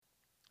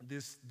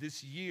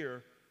this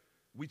year,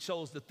 we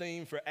chose the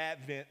theme for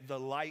Advent, The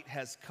Light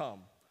Has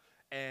Come.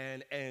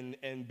 And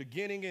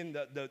beginning in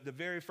the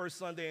very first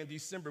Sunday in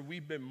December,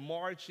 we've been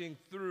marching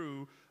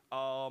through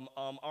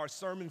our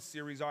sermon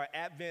series, our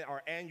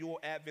annual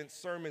Advent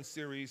sermon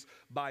series,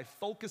 by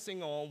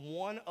focusing on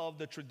one of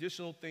the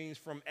traditional themes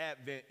from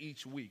Advent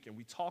each week. And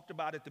we talked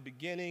about at the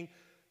beginning,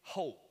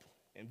 hope,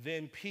 and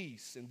then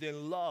peace, and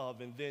then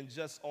love, and then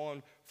just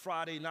on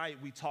Friday night,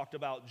 we talked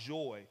about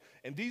joy.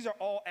 And these are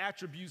all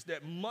attributes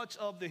that much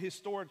of the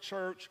historic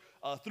church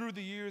through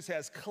the years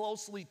has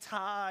closely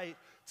tied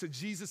to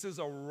Jesus'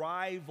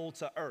 arrival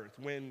to earth.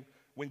 When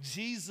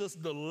Jesus,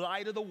 the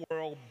light of the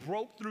world,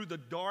 broke through the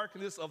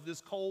darkness of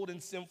this cold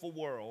and sinful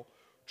world,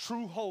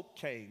 true hope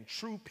came,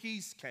 true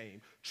peace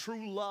came,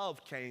 true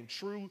love came,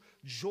 true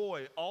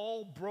joy,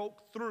 all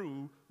broke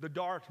through the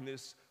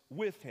darkness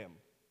with him.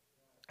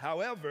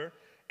 However,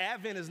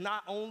 Advent is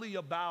not only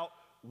about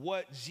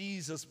what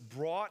Jesus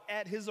brought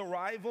at his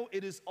arrival,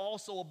 it is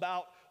also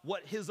about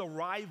what his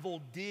arrival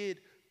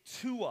did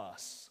to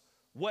us,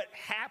 what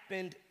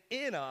happened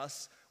in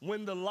us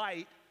when the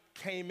light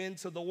came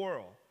into the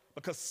world.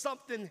 Because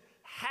something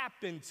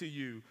happened to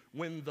you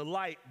when the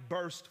light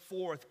burst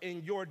forth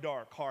in your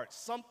dark heart.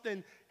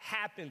 Something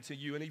happened to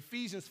you. And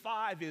Ephesians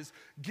 5 is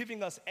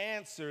giving us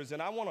answers,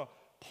 and I want to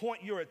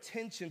point your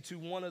attention to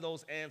one of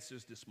those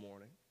answers this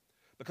morning.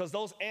 Because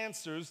those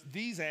answers,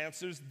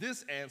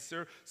 this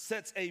answer,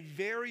 sets a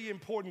very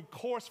important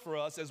course for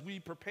us as we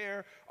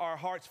prepare our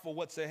hearts for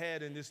what's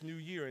ahead in this new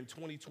year in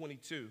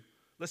 2022.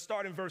 Let's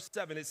start in verse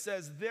 7. It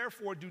says,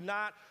 "Therefore do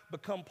not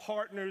become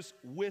partners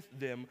with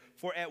them,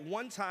 for at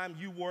one time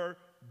you were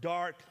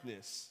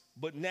darkness,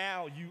 but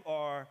now you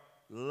are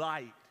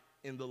light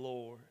in the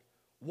Lord.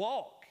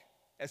 Walk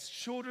as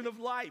children of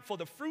light, for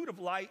the fruit of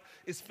light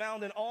is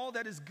found in all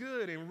that is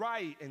good and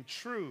right and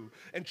true.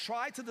 And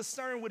try to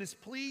discern what is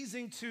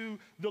pleasing to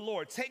the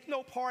Lord. Take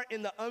no part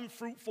in the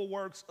unfruitful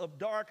works of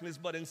darkness,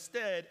 but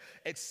instead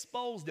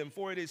expose them.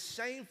 For it is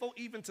shameful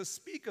even to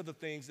speak of the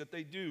things that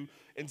they do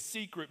in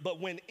secret. But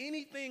when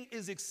anything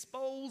is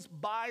exposed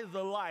by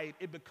the light,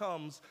 it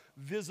becomes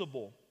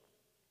visible.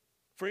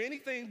 For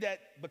anything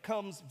that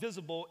becomes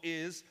visible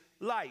is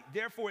light.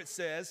 Therefore it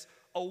says,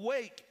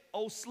 awake,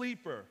 O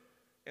sleeper,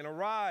 and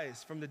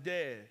arise from the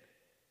dead,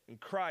 and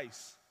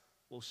Christ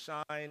will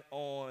shine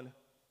on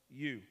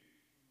you."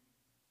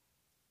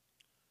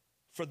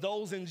 For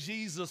those in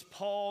Jesus,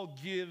 Paul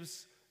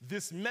gives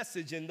this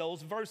message in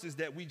those verses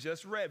that we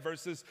just read,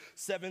 verses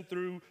 7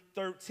 through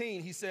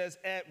 13. He says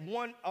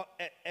 7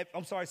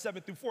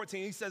 through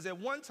 14. He says, "At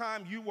one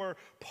time you were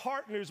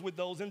partners with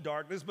those in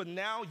darkness, but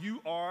now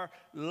you are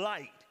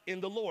light in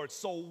the Lord.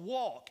 So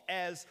walk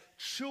as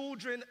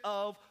children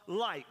of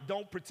light.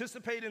 Don't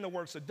participate in the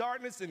works of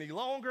darkness any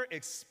longer.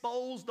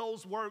 Expose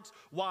those works."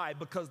 Why?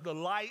 Because the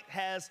light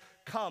has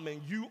come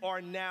and you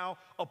are now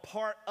a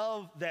part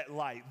of that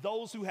light.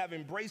 Those who have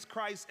embraced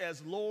Christ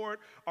as Lord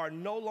are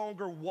no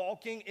longer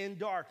walking in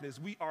darkness.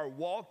 We are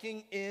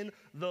walking in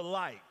the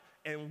light,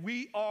 and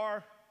we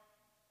are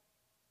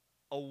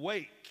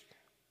awake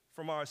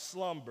from our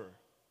slumber.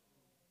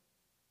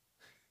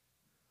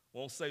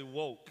 Won't say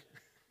woke.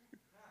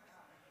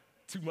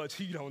 Too much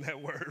heat on that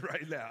word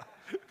right now.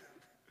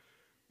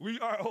 We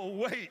are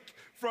awake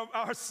from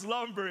our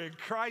slumber, and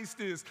Christ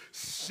is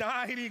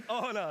shining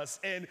on us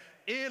and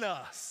in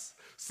us.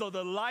 So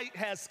the light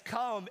has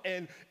come,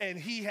 and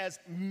he has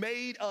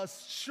made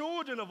us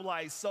children of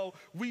light. So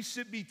we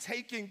should be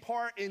taking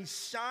part in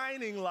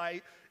shining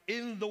light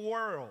in the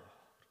world.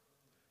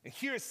 And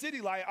here at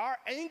City Light, our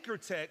anchor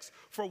text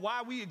for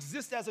why we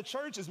exist as a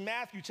church is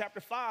Matthew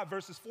chapter 5,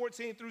 verses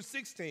 14 through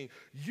 16.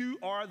 You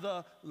are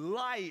the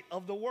light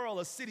of the world.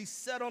 A city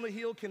set on a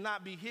hill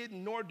cannot be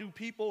hidden, nor do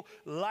people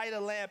light a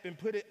lamp and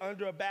put it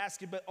under a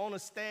basket, but on a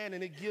stand,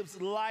 and it gives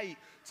light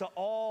to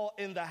all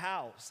in the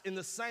house. In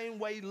the same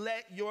way,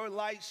 let your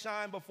light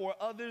shine before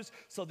others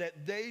so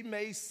that they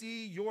may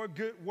see your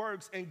good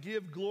works and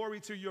give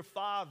glory to your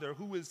Father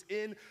who is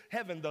in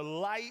heaven. The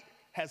light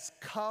has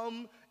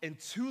come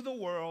into the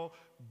world,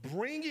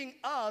 bringing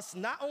us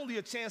not only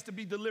a chance to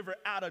be delivered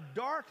out of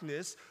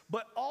darkness,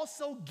 but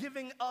also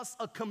giving us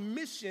a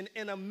commission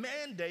and a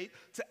mandate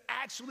to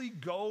actually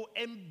go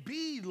and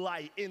be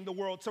light in the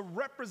world, to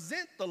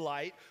represent the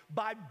light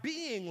by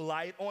being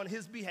light on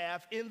his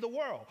behalf in the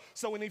world.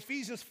 So in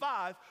Ephesians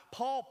 5,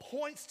 Paul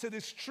points to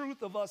this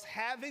truth of us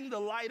having the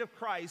light of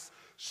Christ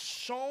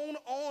shone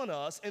on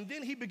us, and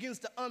then he begins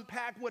to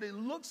unpack what it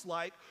looks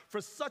like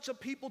for such a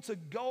people to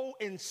go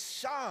and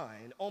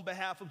shine on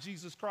behalf of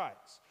Jesus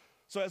Christ.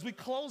 So as we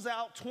close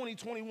out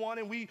 2021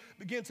 and we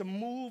begin to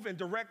move and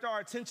direct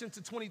our attention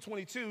to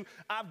 2022,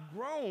 I've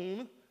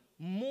grown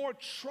more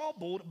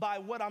troubled by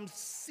what I'm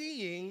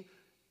seeing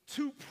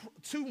too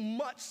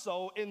much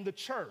so in the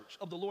church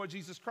of the Lord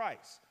Jesus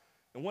Christ.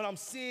 And what I'm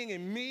seeing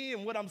in me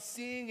and what I'm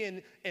seeing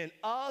in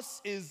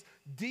us is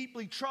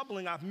deeply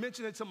troubling. I've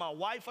mentioned it to my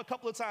wife a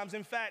couple of times,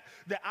 in fact,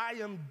 that I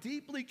am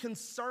deeply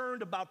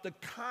concerned about the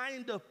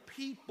kind of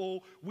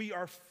people we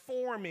are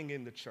forming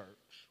in the church.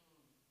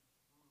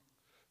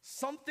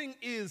 Something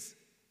is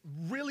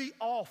really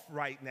off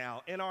right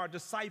now in our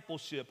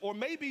discipleship, or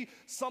maybe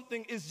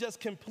something is just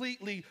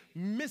completely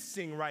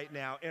missing right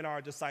now in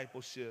our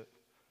discipleship.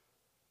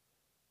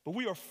 But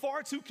we are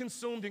far too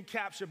consumed and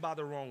captured by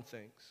the wrong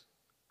things.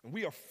 And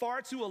we are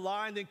far too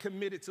aligned and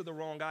committed to the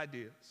wrong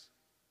ideas.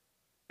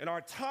 And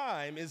our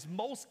time is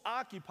most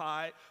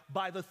occupied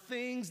by the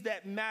things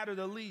that matter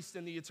the least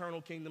in the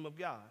eternal kingdom of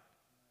God.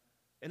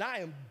 And I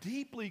am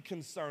deeply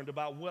concerned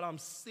about what I'm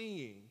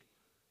seeing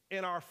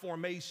in our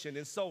formation.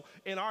 And so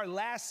in our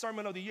last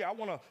sermon of the year, I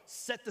want to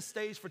set the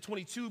stage for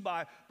 22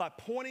 by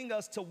pointing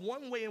us to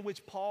one way in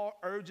which Paul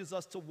urges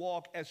us to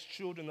walk as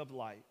children of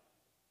light,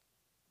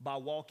 by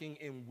walking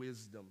in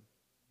wisdom.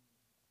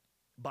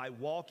 By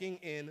walking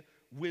in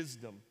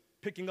wisdom.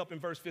 Picking up in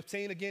verse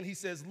 15 again, he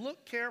says,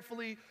 look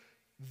carefully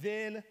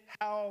then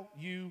how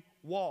you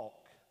walk,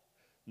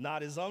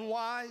 not as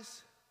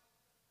unwise,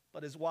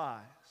 but as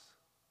wise.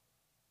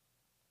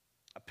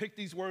 I picked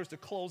these words to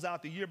close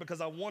out the year because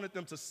I wanted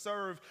them to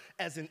serve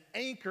as an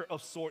anchor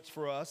of sorts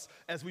for us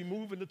as we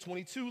move into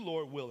 22,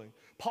 Lord willing.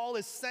 Paul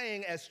is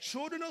saying, as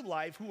children of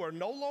life who are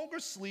no longer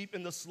asleep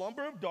in the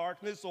slumber of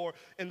darkness or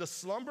in the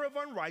slumber of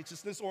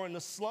unrighteousness or in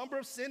the slumber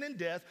of sin and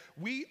death,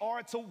 we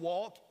are to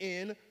walk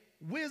in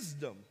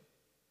wisdom.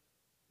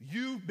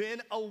 You've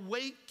been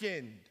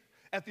awakened.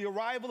 At the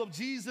arrival of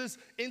Jesus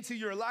into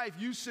your life,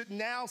 you should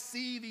now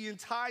see the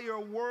entire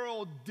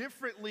world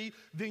differently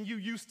than you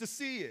used to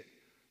see it.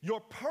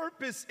 Your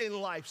purpose in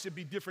life should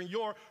be different.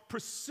 Your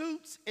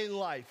pursuits in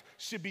life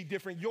should be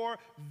different. Your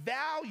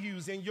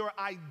values and your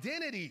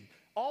identity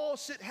all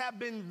should have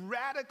been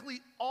radically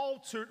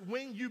altered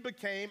when you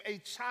became a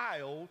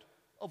child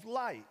of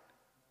light.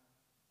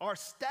 Our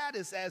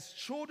status as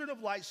children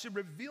of light should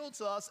reveal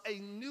to us a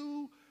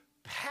new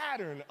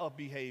pattern of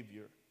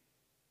behavior.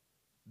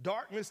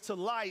 Darkness to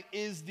light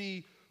is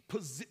the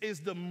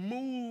positional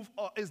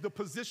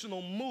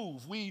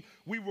move. We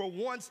were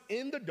once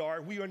in the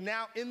dark. We are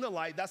now in the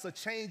light. That's a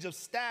change of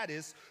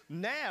status.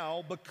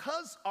 Now,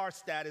 because our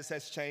status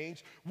has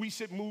changed, we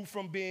should move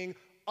from being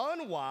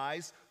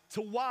unwise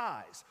to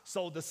wise.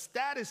 So the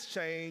status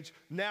change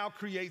now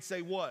creates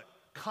a what?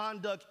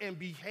 Conduct and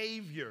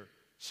behavior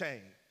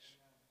change.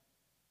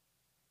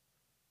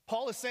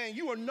 Paul is saying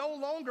you are no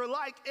longer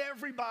like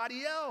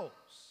everybody else.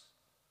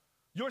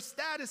 Your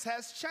status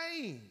has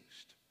changed.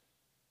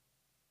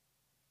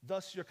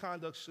 Thus, your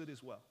conduct should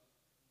as well.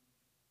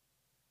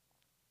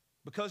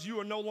 Because you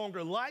are no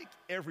longer like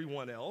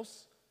everyone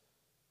else,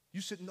 you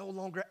should no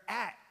longer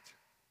act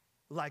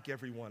like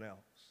everyone else.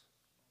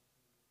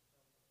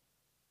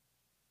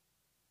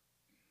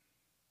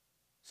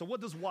 So what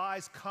does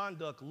wise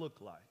conduct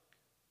look like?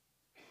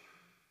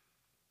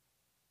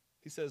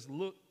 He says,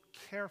 look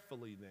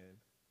carefully then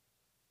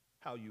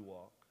how you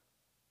walk.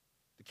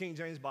 The King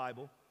James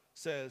Bible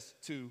says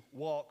to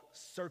walk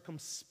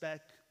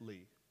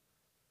circumspectly.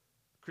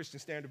 Christian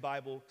Standard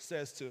Bible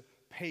says to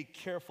pay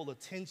careful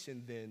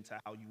attention then to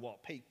how you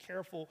walk. Pay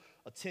careful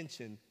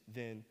attention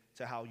then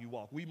to how you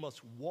walk. We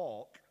must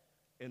walk,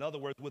 in other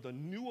words, with a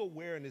new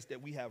awareness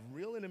that we have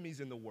real enemies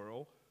in the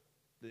world,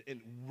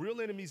 and real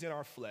enemies in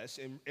our flesh,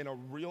 and a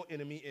real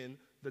enemy in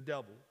the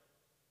devil.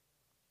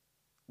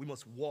 We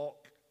must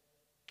walk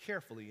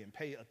carefully and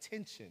pay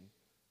attention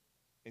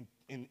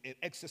and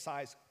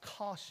exercise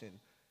caution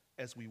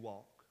as we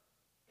walk.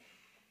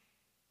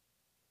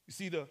 You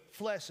see, the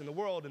flesh and the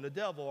world and the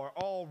devil are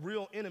all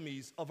real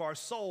enemies of our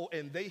soul,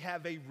 and they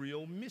have a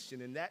real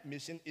mission, and that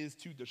mission is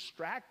to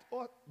distract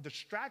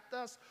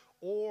us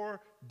or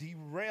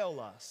derail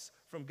us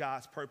from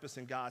God's purpose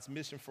and God's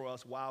mission for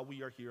us while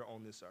we are here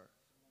on this earth.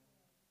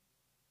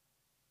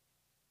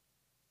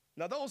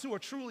 Now, those who are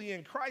truly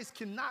in Christ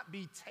cannot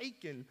be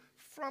taken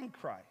from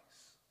Christ.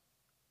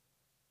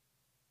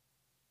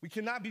 We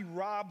cannot be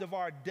robbed of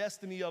our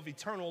destiny of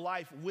eternal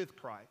life with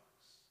Christ.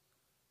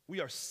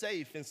 We are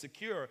safe and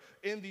secure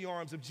in the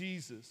arms of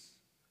Jesus.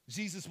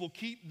 Jesus will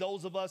keep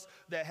those of us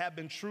that have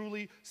been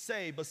truly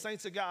saved. But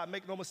saints of God,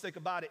 make no mistake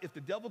about it, if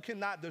the devil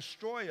cannot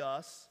destroy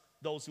us,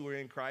 those who are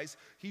in Christ,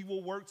 he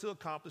will work to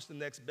accomplish the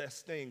next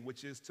best thing,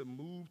 which is to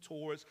move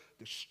towards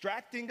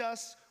distracting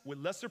us with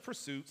lesser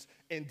pursuits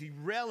and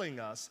derailing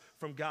us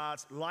from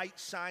God's light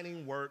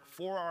shining work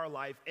for our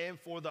life and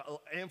for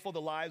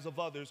the lives of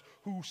others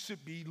who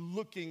should be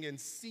looking and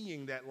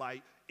seeing that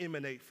light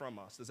emanate from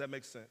us. Does that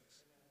make sense?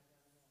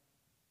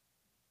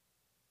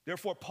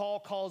 Therefore,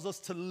 Paul calls us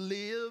to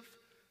live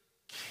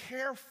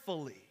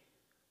carefully.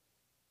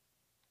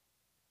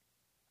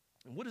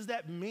 And what does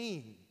that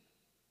mean?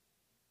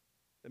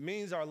 It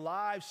means our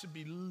lives should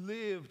be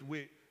lived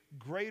with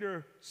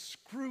greater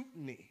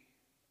scrutiny,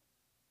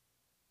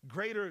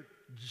 greater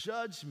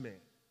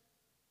judgment.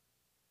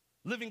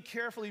 Living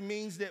carefully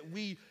means that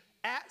we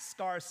ask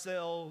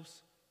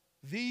ourselves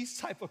these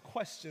type of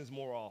questions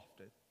more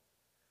often.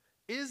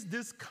 Is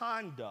this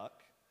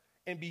conduct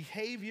and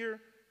behavior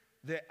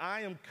that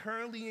I am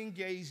currently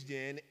engaged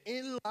in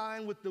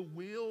line with the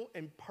will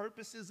and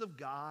purposes of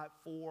God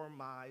for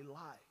my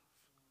life?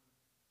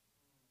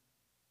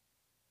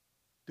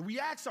 Do we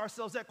ask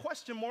ourselves that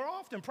question more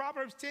often?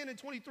 Proverbs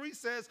 10:23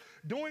 says,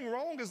 doing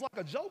wrong is like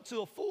a joke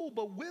to a fool,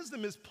 but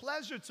wisdom is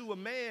pleasure to a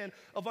man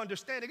of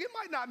understanding. It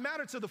might not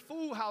matter to the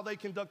fool how they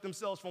conduct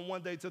themselves from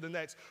one day to the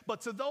next, but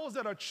to those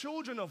that are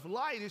children of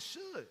light, it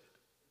should.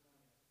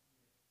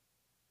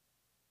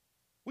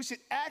 We should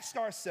ask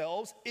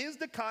ourselves, is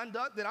the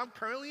conduct that I'm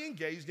currently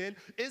engaged in,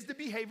 is the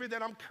behavior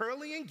that I'm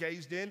currently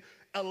engaged in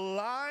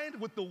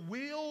aligned with the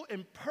will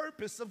and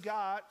purpose of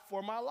God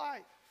for my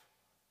life?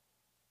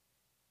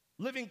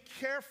 Living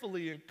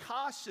carefully and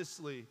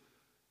cautiously,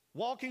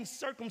 walking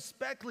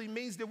circumspectly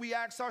means that we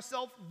ask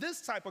ourselves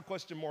this type of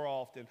question more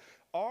often.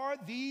 Are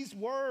these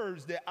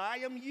words that I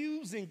am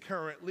using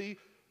currently,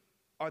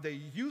 are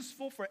they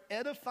useful for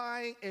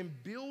edifying and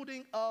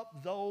building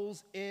up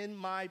those in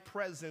my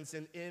presence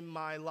and in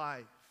my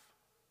life?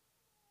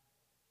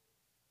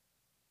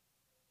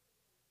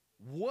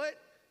 What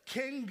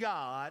can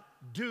God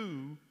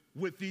do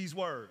with these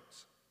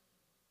words?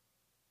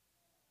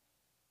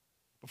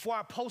 Before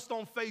I post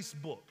on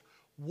Facebook,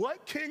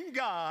 what can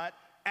God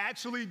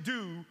actually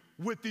do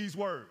with these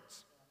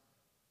words?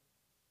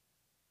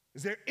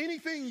 Is there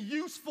anything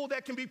useful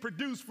that can be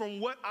produced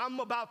from what I'm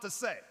about to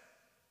say?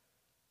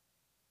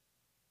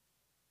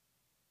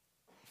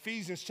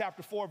 Ephesians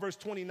chapter 4, verse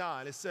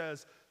 29, it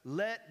says,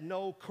 let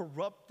no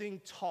corrupting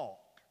talk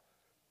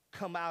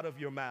come out of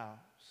your mouths.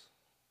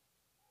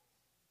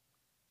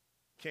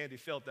 Candy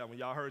felt that when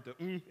y'all heard the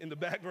in the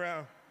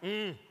background.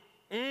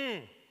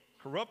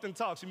 Corrupting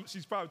talk,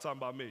 she's probably talking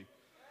about me.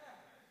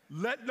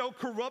 Let no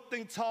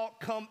corrupting talk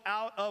come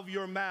out of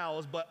your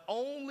mouths, but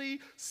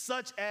only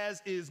such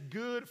as is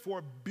good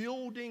for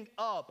building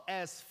up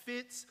as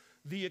fits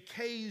the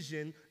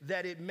occasion,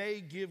 that it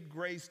may give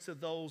grace to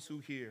those who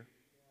hear.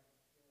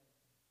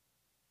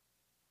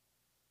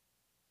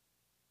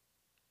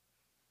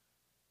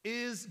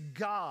 Is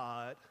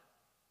God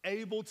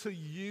able to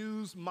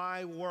use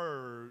my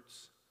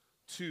words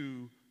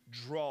to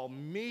draw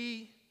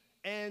me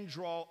and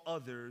draw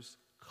others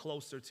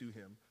closer to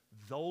him?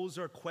 Those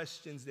are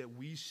questions that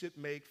we should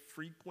make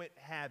frequent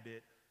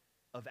habit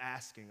of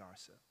asking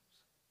ourselves.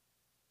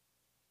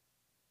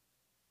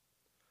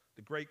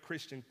 The great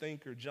Christian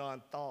thinker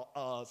John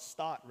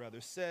Stott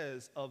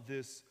says of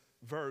this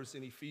verse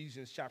in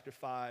Ephesians chapter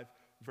 5,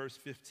 verse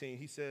 15,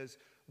 he says,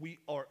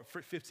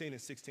 15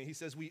 and 16, he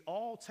says, we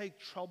all take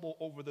trouble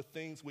over the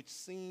things which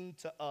seem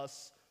to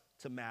us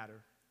to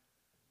matter.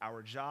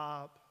 Our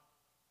job,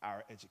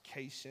 our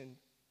education,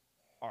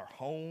 our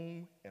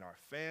home and our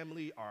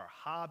family, our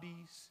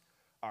hobbies,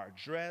 our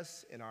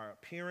dress and our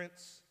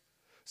appearance.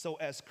 So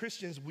as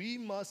Christians, we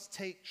must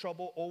take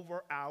trouble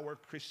over our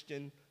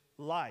Christian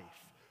life.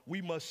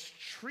 We must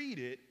treat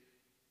it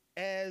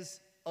as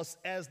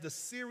the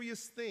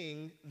serious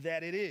thing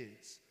that it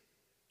is.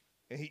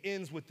 And he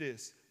ends with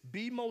this: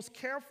 be most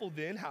careful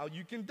then how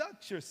you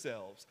conduct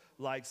yourselves,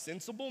 like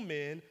sensible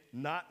men,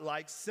 not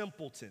like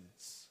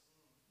simpletons.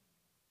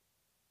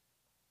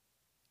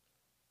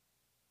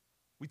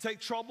 We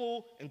take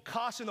trouble and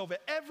caution over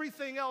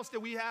everything else that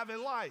we have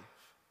in life.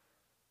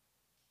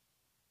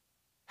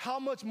 How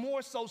much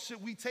more so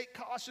should we take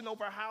caution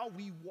over how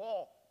we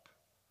walk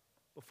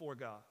before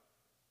God?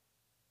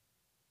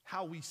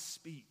 How we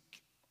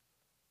speak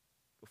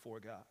before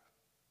God?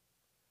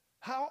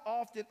 How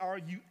often are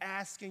you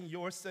asking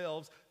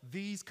yourselves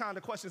these kind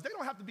of questions? They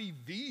don't have to be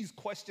these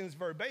questions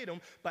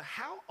verbatim, but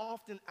how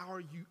often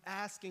are you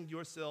asking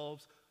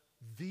yourselves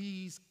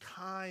these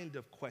kind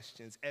of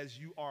questions as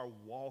you are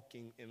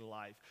walking in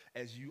life,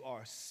 as you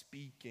are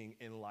speaking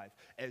in life,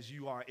 as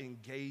you are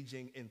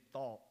engaging in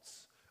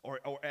thoughts, or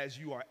as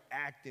you are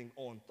acting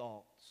on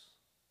thoughts?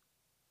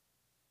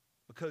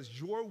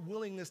 Because your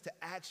willingness to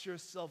ask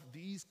yourself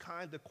these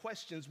kind of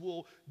questions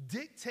will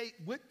dictate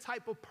what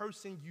type of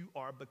person you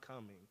are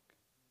becoming.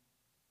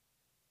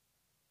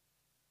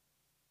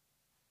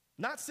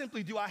 Not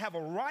simply do I have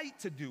a right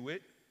to do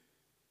it,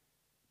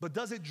 but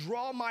does it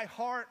draw my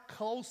heart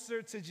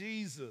closer to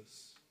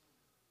Jesus?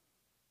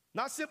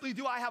 Not simply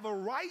do I have a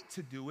right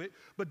to do it,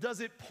 but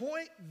does it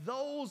point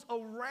those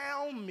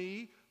around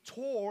me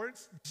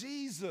towards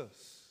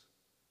Jesus?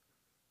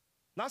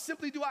 Not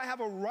simply do I have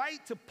a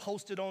right to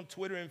post it on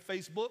Twitter and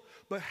Facebook,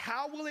 but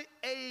how will it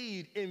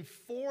aid in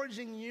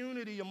forging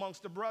unity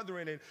amongst the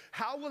brethren? And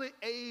how will it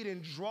aid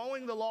in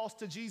drawing the lost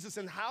to Jesus?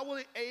 And how will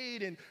it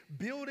aid in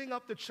building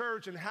up the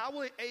church? And how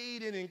will it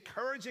aid in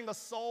encouraging a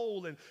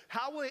soul? And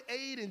how will it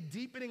aid in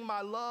deepening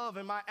my love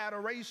and my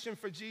adoration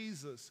for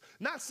Jesus?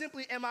 Not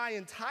simply am I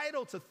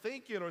entitled to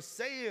think it or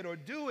say it or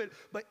do it,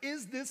 but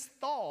is this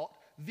thought,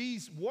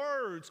 these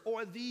words,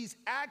 or these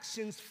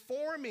actions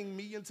forming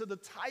me into the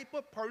type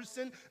of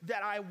person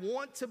that I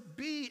want to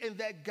be and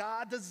that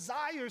God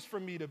desires for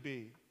me to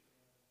be?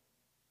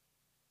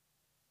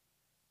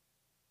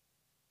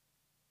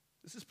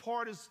 This is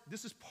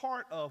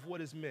part of what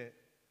is meant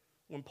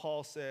when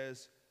Paul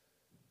says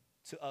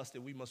to us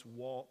that we must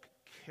walk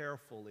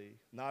carefully,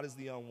 not as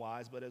the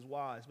unwise, but as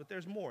wise. But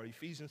there's more.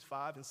 Ephesians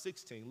 5 and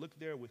 16. Look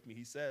there with me.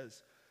 He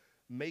says,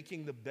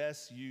 making the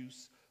best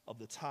use of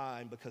the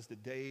time because the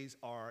days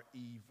are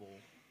evil.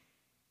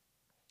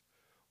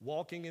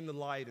 walking in the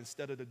light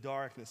instead of the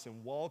darkness,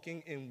 and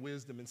walking in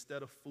wisdom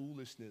instead of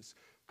foolishness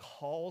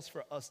calls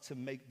for us to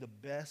make the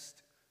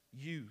best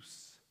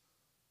use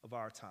of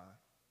our time.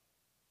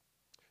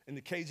 In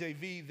the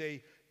KJV,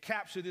 they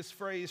capture this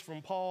phrase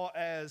from Paul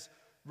as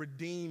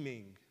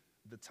redeeming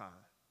the time.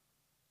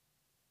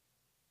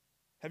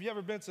 Have you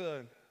ever been to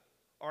an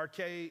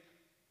arcade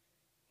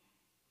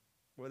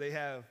where they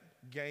have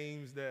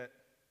games that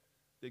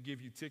they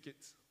give you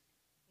tickets?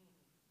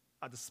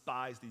 I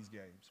despise these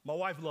games. My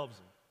wife loves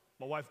them.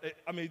 My wife,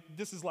 I mean,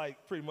 this is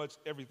like pretty much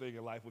everything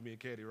in life with me and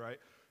Katie, right?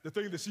 The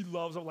thing that she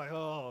loves, I'm like,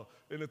 oh.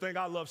 And the thing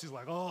I love, she's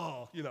like,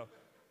 oh.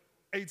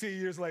 18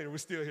 years later, we're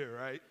still here,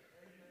 right?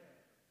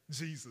 Amen.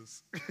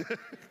 Jesus.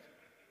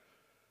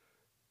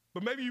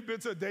 But maybe you've been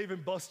to a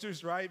Dave &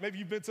 Buster's, right? Maybe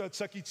you've been to a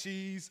Chuck E.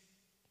 Cheese.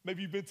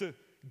 Maybe you've been to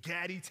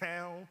Gaddy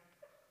Town.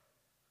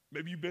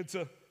 Maybe you've been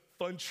to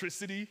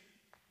Funtricity.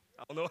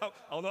 I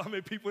don't know how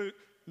many people in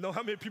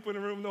the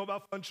room know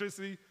about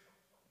Funtricity.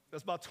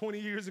 That's about 20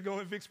 years ago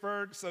in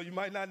Vicksburg, so you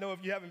might not know if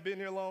you haven't been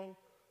here long.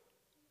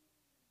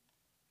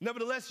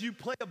 Nevertheless, you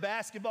play a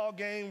basketball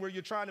game where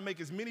you're trying to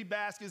make as many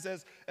baskets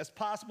as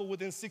possible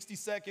within 60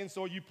 seconds,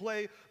 or you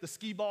play the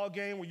skee ball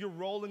game where you're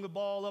rolling the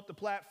ball up the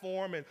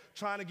platform and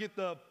trying to get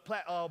the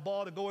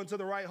ball to go into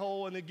the right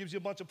hole, and it gives you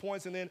a bunch of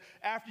points. And then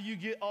after you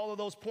get all of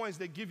those points,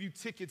 they give you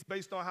tickets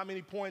based on how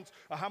many points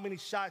or how many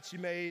shots you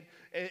made.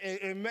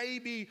 And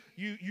maybe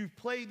you've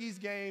played these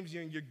games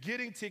and you're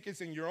getting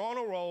tickets and you're on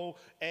a roll,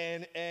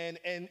 and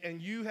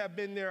you have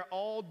been there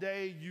all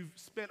day. You've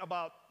spent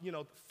about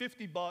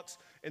 $50,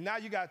 and now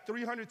you got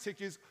 300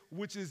 tickets,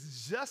 which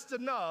is just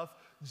enough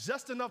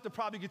to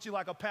probably get you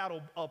like a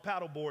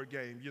paddle board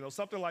game,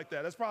 something like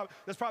that. That's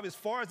probably as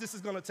far as this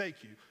is going to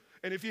take you.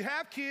 And if you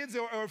have kids,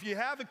 or if you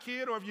have a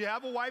kid, or if you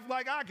have a wife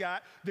like I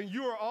got, then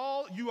you are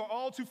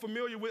all too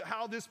familiar with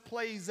how this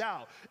plays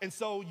out. And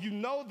so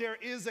there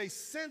is a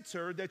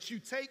center that you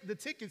take the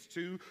tickets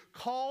to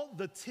called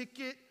the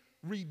Ticket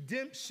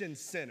Redemption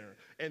Center.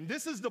 And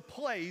this is the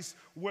place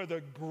where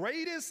the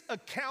greatest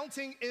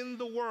accounting in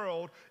the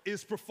world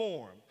is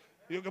performed.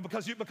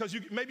 Because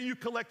maybe you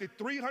collected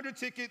 300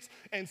 tickets,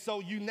 and so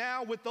you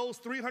now, with those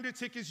 300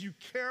 tickets, you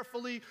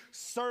carefully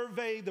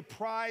survey the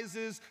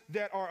prizes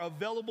that are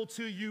available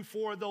to you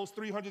for those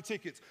 300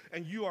 tickets,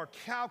 and you are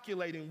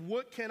calculating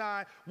what can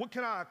I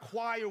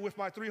acquire with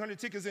my 300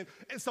 tickets, and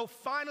so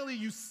finally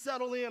you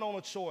settle in on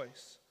a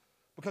choice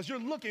because you're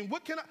looking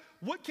what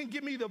can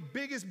give me the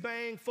biggest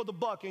bang for the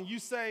buck, and you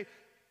say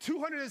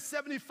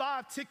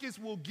 275 tickets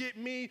will get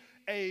me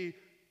a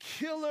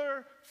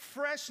killer,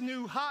 fresh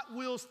new Hot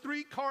Wheels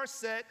 3-car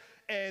set,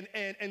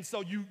 and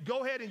so you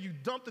go ahead and you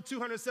dump the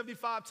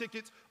 275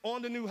 tickets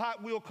on the new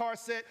Hot Wheel car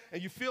set,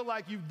 and you feel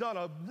like you've done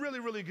a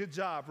really, really good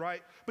job,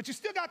 right? But you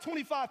still got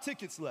 25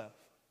 tickets left.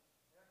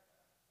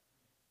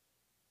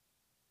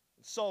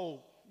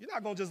 So you're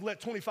not going to just let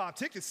 25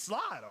 tickets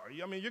slide, are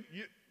you? I mean,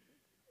 you're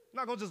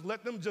not going to just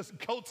let them just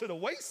go to the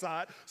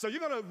wayside. So you're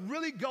going to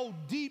really go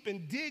deep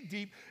and dig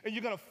deep, and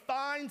you're going to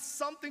find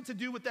something to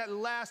do with that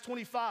last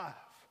 25.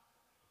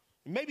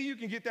 Maybe you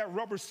can get that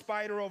rubber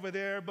spider over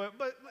there, but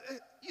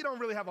you don't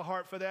really have a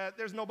heart for that.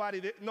 There's nobody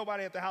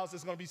at the house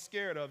that's going to be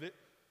scared of it.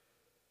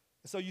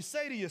 So you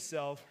say to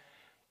yourself,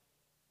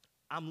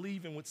 I'm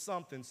leaving with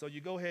something. So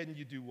you go ahead and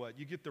you do what?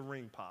 You get the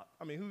ring pop.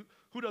 I mean,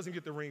 who doesn't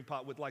get the ring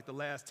pop with like the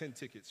last 10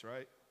 tickets,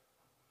 right?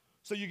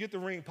 So you get the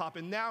ring pop,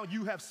 and now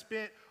you have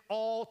spent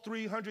all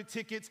 300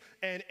 tickets,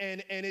 and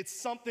it's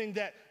something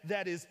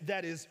that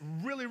is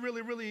really,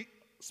 really, really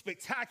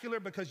spectacular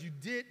because you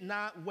did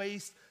not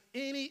waste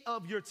any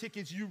of your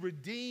tickets. You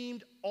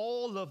redeemed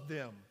all of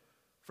them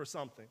for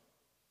something.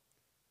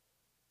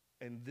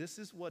 And this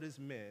is what is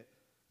meant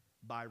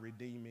by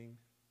redeeming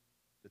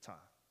the time.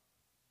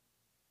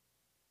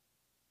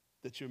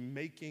 That you're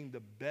making the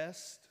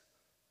best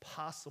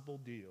possible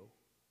deal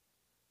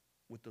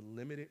with the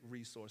limited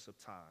resource of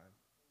time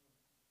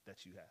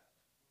that you have.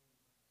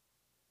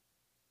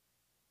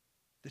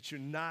 That you're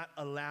not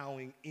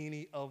allowing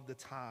any of the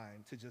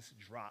time to just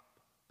drop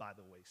by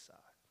the wayside.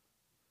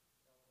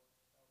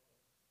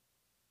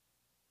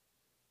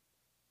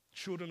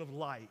 Children of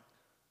light,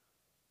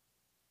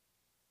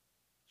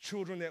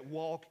 children that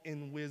walk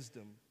in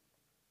wisdom,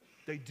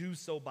 they do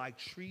so by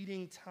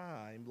treating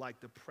time like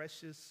the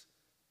precious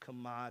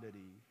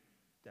commodity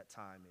that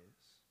time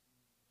is.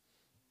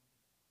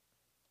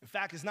 In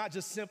fact, it's not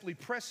just simply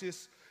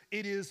precious,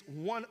 it is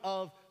one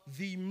of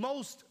the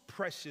most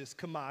precious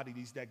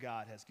commodities that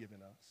God has given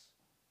us.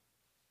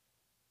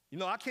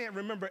 I can't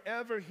remember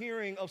ever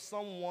hearing of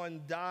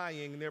someone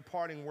dying and their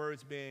parting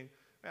words being,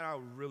 man, I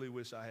really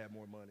wish I had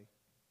more money.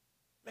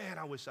 Man,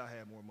 I wish I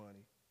had more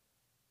money.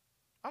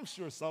 I'm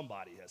sure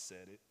somebody has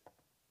said it,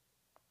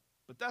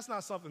 but that's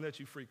not something that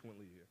you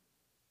frequently hear.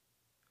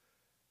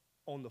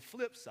 On the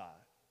flip side,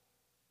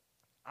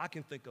 I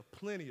can think of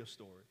plenty of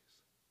stories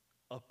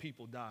of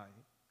people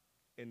dying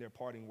and their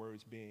parting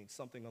words being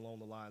something along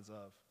the lines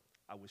of,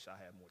 I wish I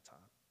had more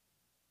time.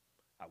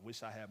 I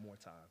wish I had more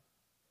time.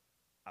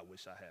 I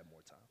wish I had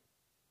more time.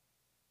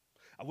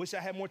 I wish I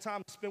had more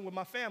time to spend with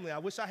my family. I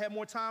wish I had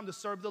more time to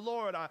serve the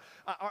Lord.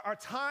 Our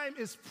time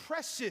is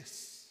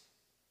precious.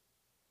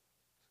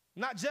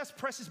 Not just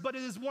precious, but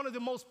it is one of the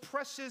most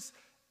precious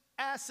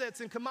assets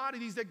and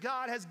commodities that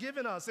God has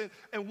given us.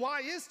 And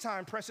why is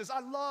time precious? I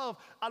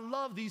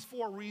love these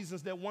 4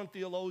 reasons that one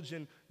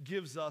theologian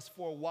gives us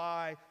for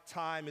why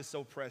time is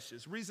so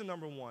precious. Reason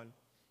number 1,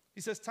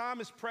 he says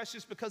time is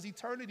precious because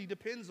eternity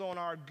depends on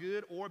our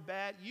good or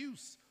bad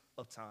use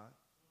of time.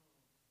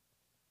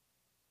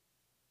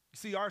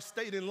 See, our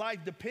state in life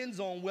depends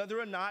on whether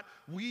or not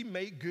we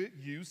make good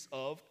use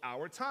of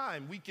our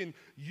time. We can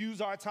use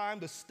our time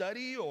to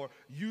study or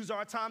use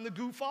our time to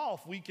goof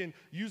off. We can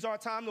use our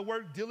time to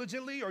work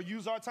diligently or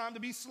use our time to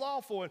be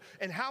slothful.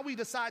 And how we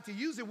decide to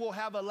use it will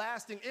have a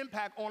lasting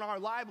impact on our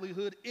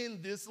livelihood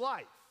in this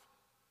life.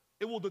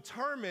 It will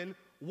determine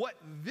what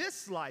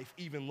this life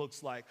even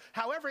looks like.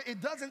 However,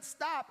 it doesn't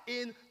stop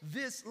in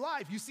this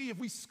life. You see, if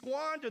we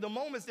squander the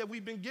moments that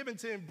we've been given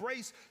to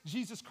embrace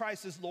Jesus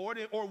Christ as Lord,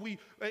 or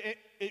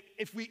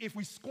if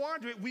we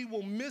squander it, we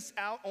will miss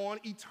out on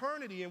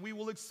eternity and we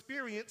will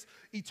experience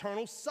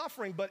eternal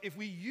suffering. But if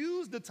we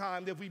use the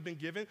time that we've been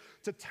given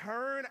to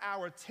turn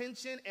our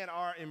attention and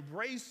our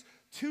embrace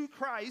to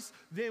Christ,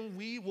 then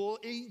we will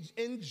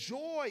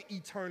enjoy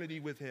eternity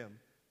with him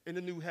in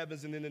the new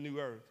heavens and in the new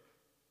earth.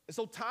 And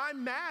so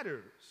time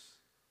matters,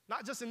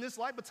 not just in this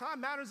life, but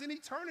time matters in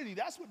eternity.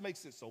 That's what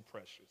makes it so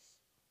precious.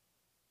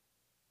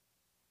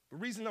 The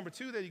reason number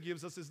 2 that he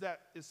gives us is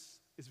that it's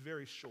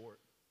very short.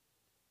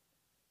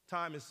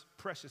 Time is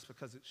precious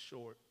because it's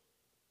short.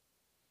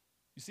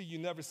 You see, you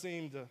never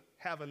seem to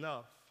have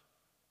enough.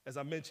 As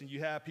I mentioned,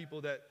 you have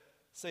people that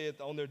say it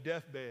on their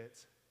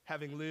deathbeds,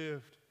 having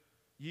lived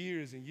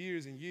years and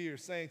years and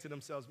years, saying to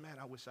themselves, man,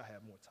 I wish I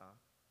had more time.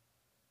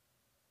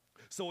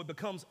 So it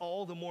becomes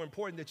all the more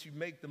important that you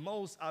make the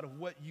most out of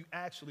what you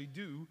actually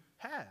do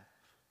have.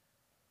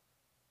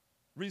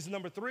 Reason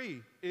number 3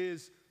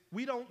 is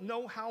we don't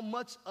know how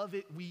much of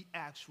it we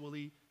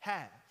actually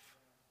have.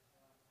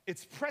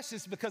 It's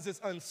precious because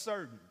it's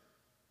uncertain.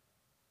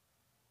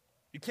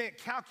 You can't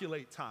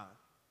calculate time.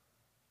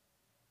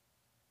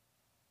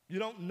 You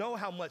don't know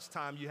how much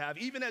time you have.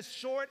 Even as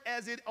short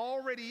as it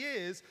already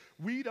is,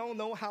 we don't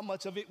know how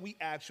much of it we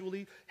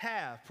actually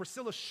have.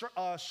 Priscilla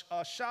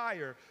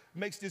Shirer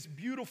makes this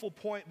beautiful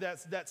point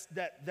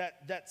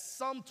that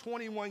some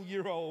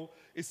 21-year-old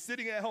is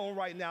sitting at home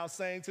right now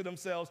saying to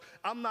themselves,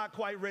 I'm not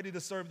quite ready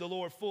to serve the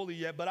Lord fully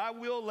yet, but I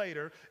will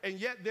later. And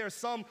yet there's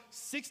some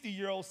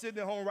 60-year-old sitting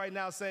at home right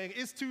now saying,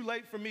 it's too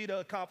late for me to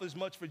accomplish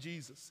much for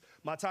Jesus.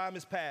 My time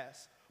is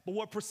past. But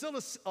what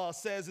Priscilla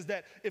says is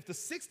that if the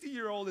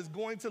 60-year-old is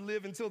going to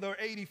live until they're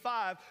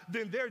 85,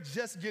 then they're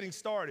just getting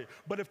started.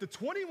 But if the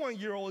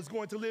 21-year-old is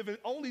going to live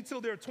only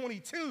till they're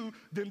 22,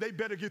 then they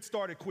better get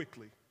started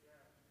quickly.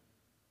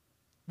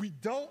 We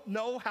don't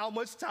know how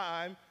much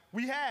time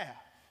we have.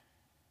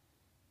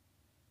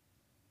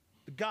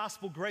 The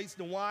gospel greats,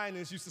 the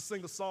Winans used to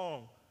sing a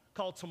song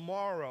called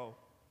Tomorrow.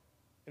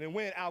 And it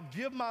went, I'll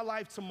give my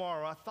life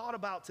tomorrow. I thought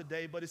about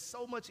today, but it's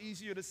so much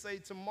easier to say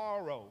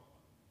tomorrow.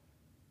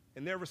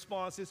 And their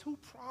response is, who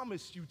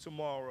promised you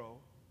tomorrow?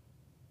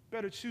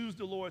 Better choose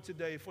the Lord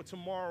today, for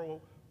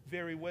tomorrow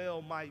very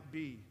well might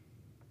be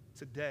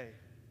today.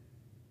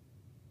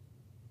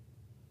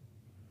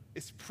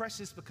 It's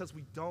precious because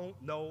we don't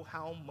know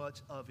how much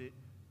of it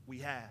we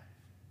have.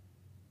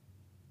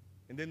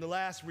 And then the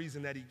last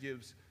reason that he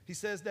gives, he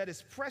says that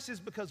it's precious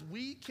because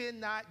we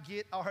cannot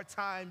get our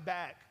time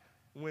back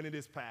when it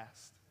is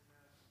past.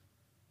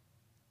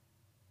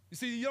 You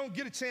see, you don't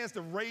get a chance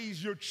to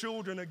raise your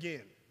children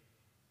again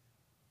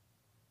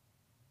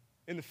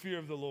in the fear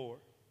of the Lord.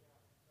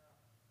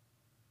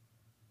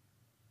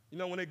 You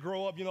know, when they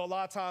grow up, you know, a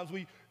lot of times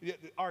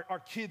our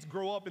kids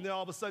grow up and then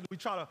all of a sudden we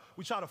try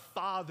to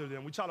father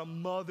them, we try to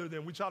mother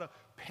them, we try to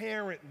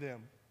parent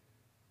them.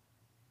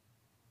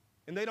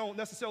 And they don't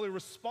necessarily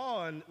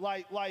respond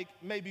like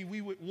maybe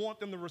we would want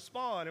them to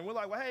respond. And we're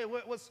like, well, hey,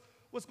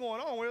 what's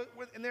going on?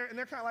 And they're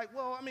kind of like,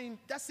 well, I mean,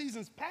 that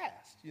season's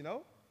past, you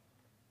know?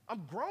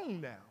 I'm grown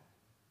now.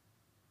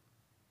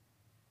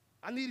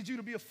 I needed you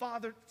to be a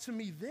father to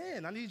me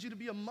then. I needed you to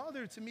be a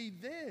mother to me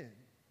then.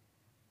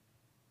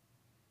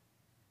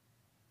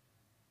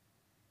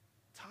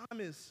 Time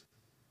is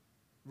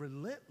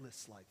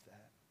relentless like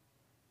that.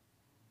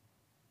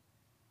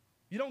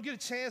 You don't get a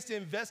chance to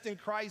invest in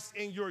Christ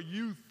in your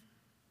youth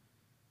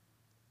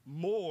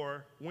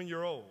more when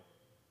you're old,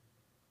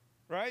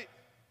 right?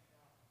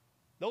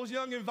 Those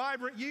young and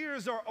vibrant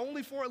years are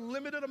only for a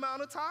limited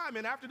amount of time.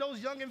 And after those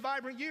young and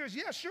vibrant years,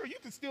 yeah, sure, you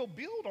can still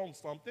build on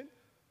something.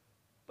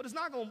 But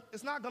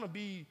it's not going to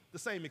be the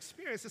same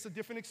experience. It's a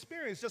different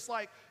experience. Just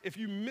like if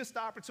you miss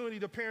the opportunity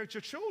to parent your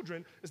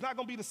children, it's not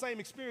going to be the same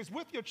experience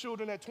with your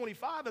children at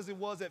 25 as it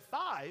was at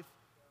 5.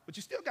 But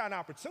you still got an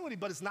opportunity,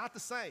 but it's not the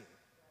same.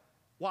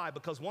 Why?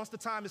 Because once the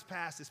time is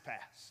past, it's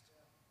past.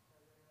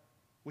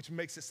 Which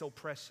makes it so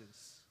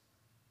precious.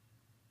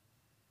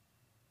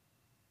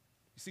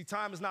 You see,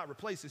 time is not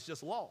replaced, it's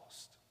just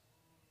lost.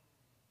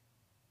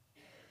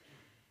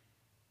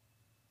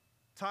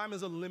 Time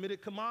is a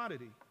limited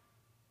commodity.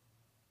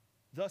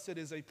 Thus, it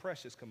is a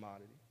precious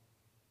commodity.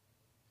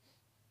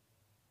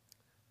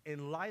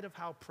 In light of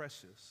how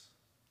precious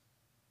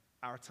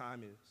our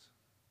time is,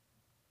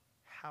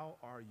 how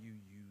are you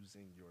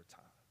using your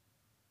time?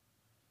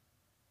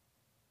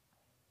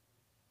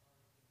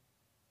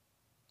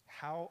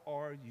 How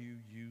are you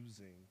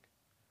using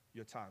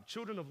your time?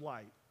 Children of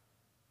light,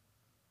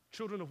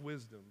 children of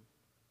wisdom,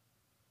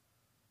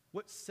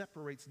 what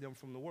separates them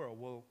from the world?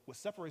 Well, what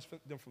separates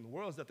them from the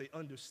world is that they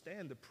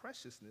understand the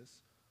preciousness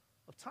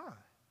of time.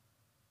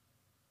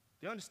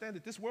 They understand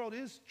that this world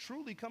is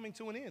truly coming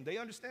to an end. They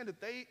understand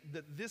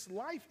that this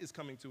life is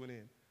coming to an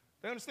end.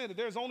 They understand that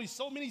there's only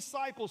so many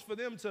cycles for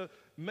them to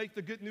make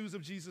the good news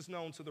of Jesus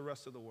known to the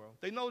rest of the world.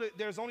 They know that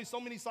there's only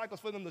so many cycles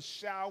for them to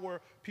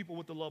shower people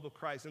with the love of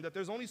Christ, and that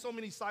there's only so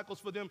many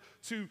cycles for them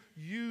to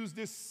use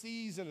this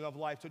season of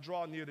life to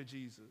draw near to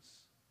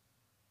Jesus.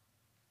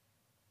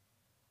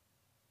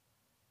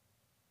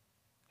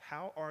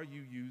 How are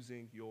you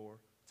using your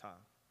time?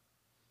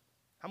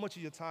 How much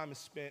of your time is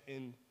spent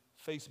in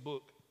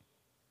Facebook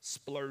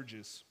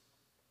splurges,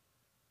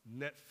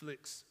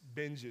 Netflix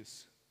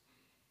binges?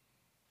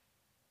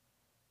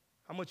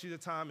 How much of your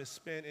time is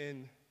spent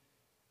in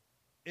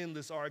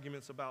endless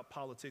arguments about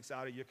politics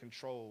out of your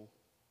control,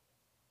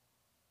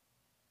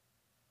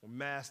 or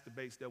mass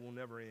debates that will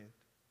never end?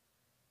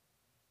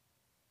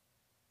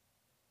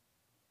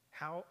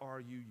 How are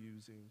you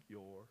using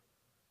your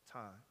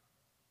time?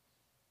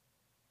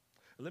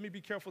 Let me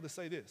be careful to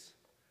say this.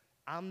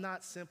 I'm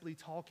not simply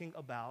talking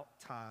about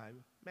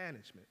time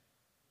management.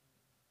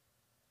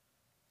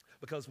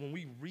 Because when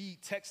we read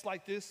texts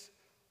like this,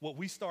 what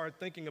we start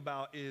thinking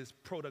about is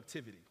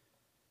productivity.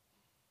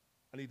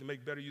 I need to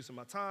make better use of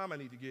my time. I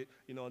need to get,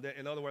 in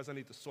other words, I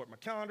need to sort my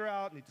calendar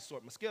out, I need to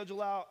sort my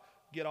schedule out,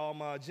 get all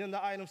my agenda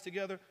items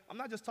together. I'm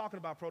not just talking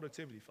about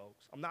productivity,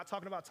 folks. I'm not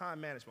talking about time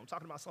management. I'm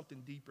talking about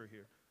something deeper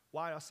here.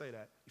 Why do I say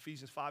that?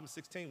 Ephesians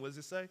 5:16, what does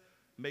it say?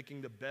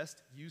 Making the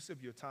best use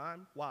of your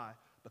time. Why?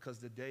 Because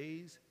the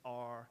days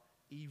are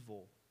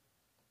evil.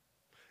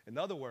 In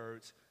other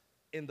words,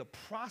 in the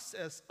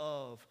process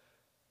of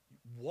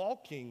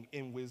walking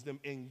in wisdom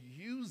and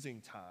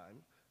using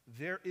time,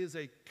 there is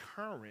a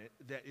current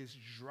that is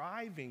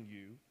driving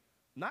you,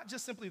 not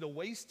just simply to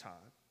waste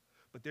time,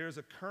 but there is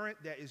a current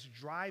that is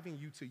driving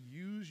you to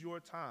use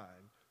your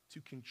time to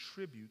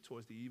contribute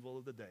towards the evil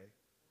of the day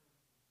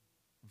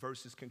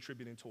versus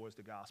contributing towards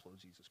the gospel of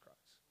Jesus Christ,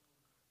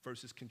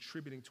 versus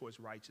contributing towards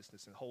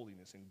righteousness and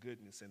holiness and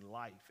goodness and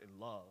life and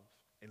love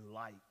and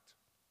light.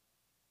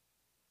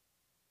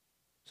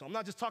 So I'm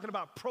not just talking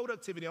about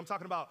productivity, I'm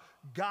talking about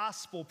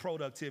gospel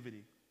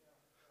productivity.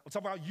 I'm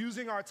talking about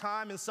using our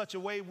time in such a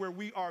way where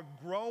we are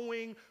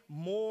growing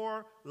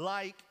more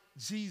like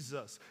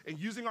Jesus, and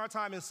using our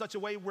time in such a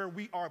way where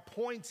we are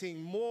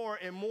pointing more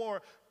and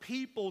more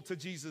people to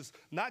Jesus,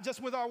 not just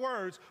with our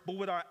words, but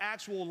with our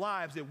actual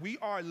lives, that we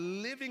are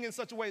living in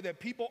such a way that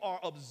people are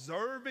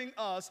observing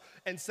us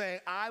and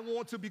saying, I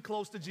want to be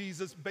close to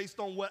Jesus based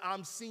on what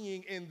I'm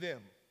seeing in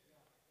them.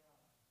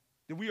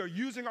 That we are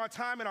using our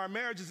time in our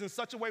marriages in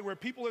such a way where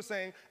people are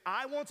saying,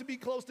 I want to be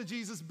close to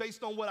Jesus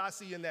based on what I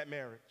see in that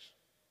marriage.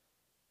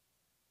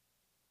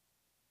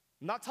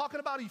 I'm not talking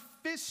about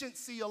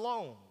efficiency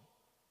alone.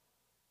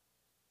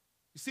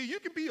 You see, you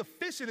can be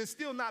efficient and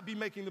still not be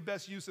making the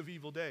best use of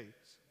evil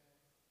days.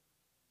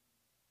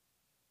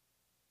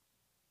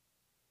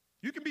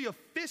 You can be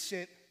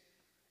efficient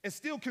and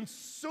still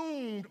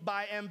consumed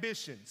by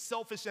ambition,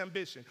 selfish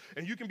ambition.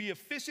 And you can be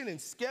efficient in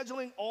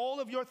scheduling all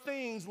of your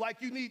things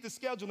like you need to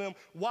schedule them.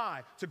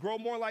 Why? To grow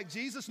more like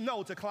Jesus?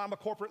 No, to climb a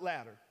corporate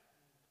ladder.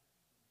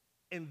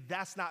 And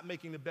that's not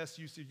making the best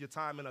use of your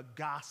time in a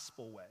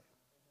gospel way.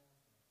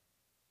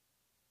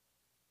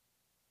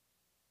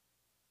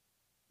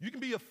 You can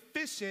be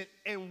efficient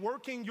in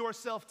working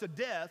yourself to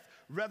death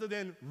rather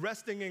than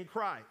resting in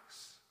Christ.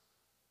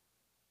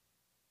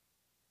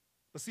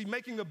 But see,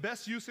 making the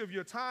best use of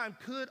your time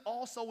could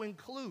also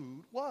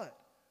include what?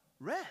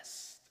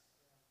 Rest.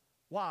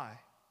 Why?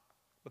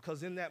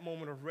 Because in that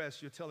moment of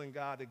rest, you're telling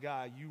God that,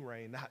 God, you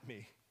reign, not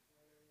me.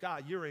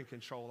 God, you're in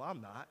control, I'm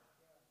not.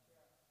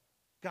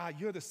 God,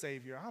 you're the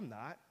Savior, I'm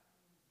not.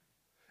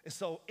 And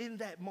so in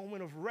that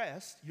moment of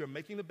rest, you're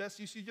making the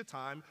best use of your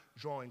time,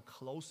 drawing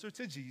closer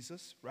to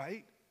Jesus,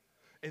 right?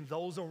 And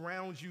those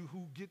around you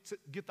who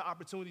get the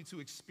opportunity to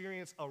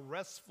experience a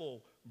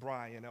restful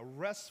Brian, a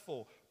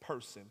restful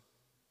person,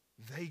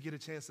 they get a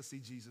chance to see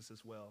Jesus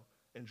as well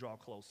and draw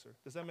closer.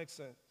 Does that make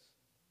sense?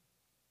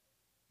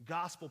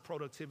 Gospel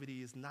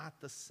productivity is not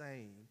the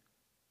same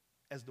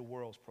as the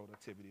world's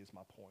productivity, is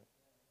my point.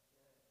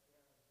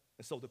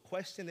 And so the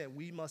question that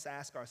we must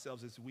ask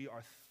ourselves as we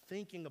are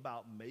thinking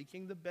about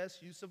making the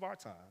best use of our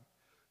time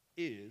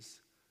is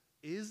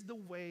the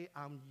way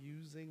I'm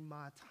using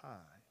my time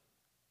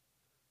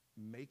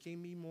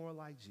making me more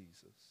like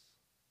Jesus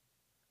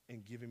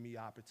and giving me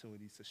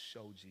opportunities to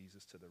show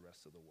Jesus to the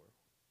rest of the world?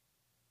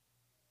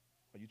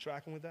 Are you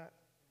tracking with that?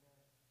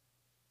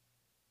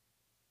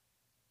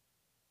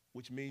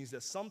 Which means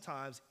that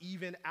sometimes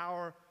even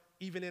our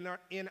even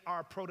in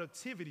our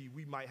productivity,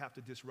 we might have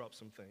to disrupt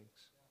some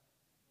things.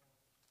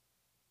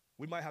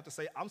 We might have to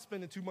say, I'm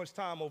spending too much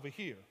time over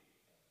here.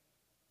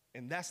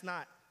 And that's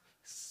not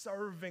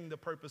serving the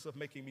purpose of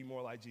making me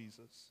more like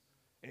Jesus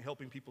and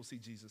helping people see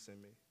Jesus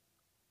in me.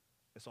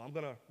 And so I'm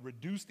going to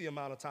reduce the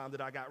amount of time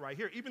that I got right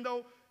here, even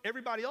though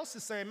everybody else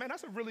is saying, man,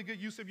 that's a really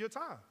good use of your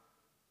time.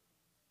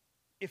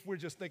 If we're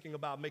just thinking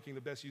about making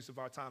the best use of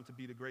our time to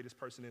be the greatest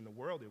person in the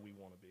world that we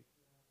want to be.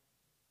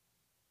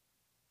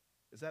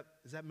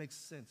 Does that make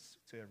sense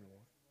to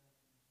everyone?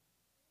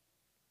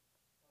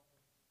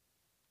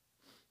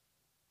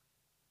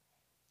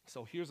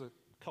 So here's a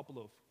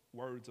couple of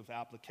words of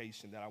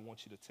application that I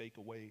want you to take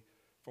away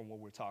from what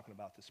we're talking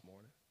about this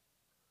morning.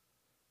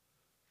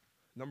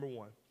 Number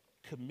one,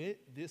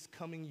 commit this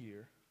coming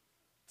year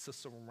to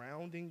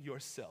surrounding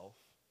yourself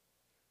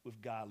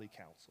with godly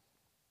counsel.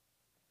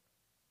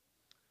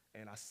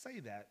 And I say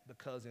that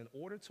because in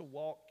order to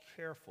walk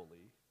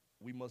carefully,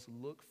 we must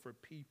look for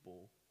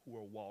people who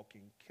are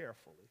walking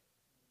carefully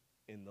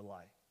in the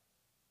light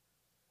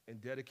and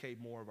dedicate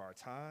more of our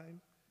time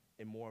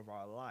and more of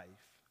our life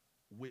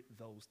with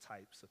those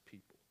types of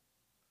people.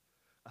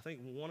 I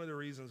think one of the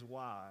reasons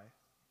why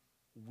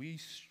we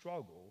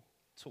struggle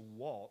to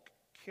walk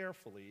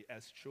carefully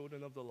as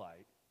children of the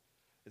light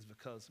is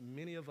because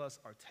many of us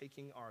are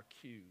taking our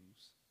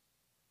cues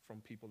from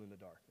people in the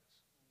darkness.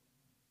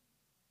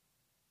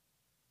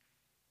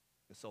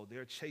 And so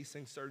they're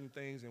chasing certain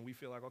things, and we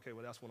feel like, okay,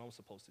 well, that's what I'm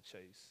supposed to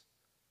chase.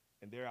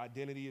 And their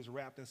identity is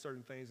wrapped in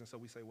certain things, and so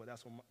we say, well,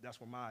 that's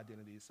what my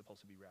identity is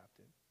supposed to be wrapped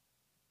in.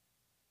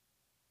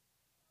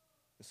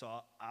 And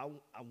so I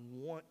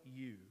want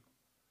you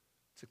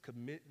to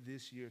commit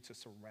this year to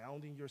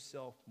surrounding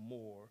yourself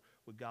more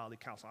with godly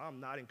counsel. I'm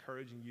not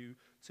encouraging you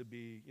to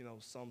be,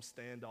 some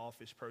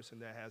standoffish person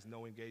that has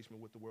no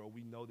engagement with the world.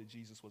 We know that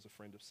Jesus was a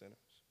friend of sinners.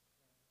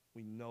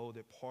 We know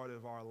that part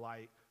of our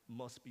light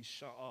must be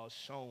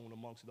shown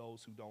amongst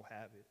those who don't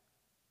have it.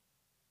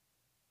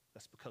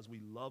 That's because we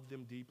love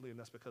them deeply, and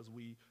that's because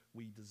we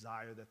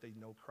desire that they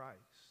know Christ.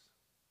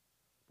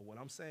 But what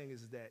I'm saying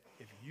is that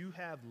if you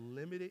have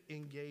limited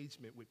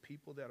engagement with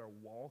people that are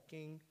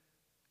walking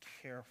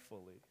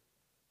carefully,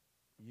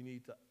 you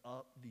need to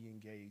up the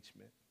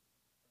engagement.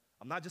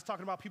 I'm not just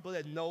talking about people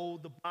that know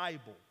the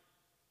Bible.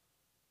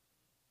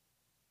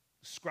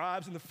 The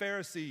scribes and the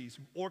Pharisees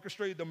who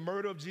orchestrated the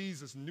murder of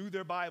Jesus knew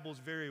their Bibles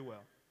very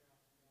well.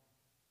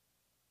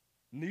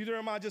 Neither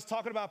am I just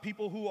talking about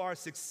people who are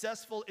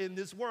successful in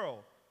this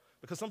world,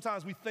 because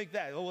sometimes we think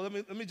that,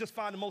 let me just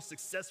find the most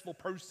successful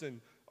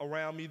person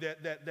around me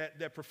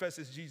that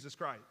professes Jesus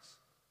Christ.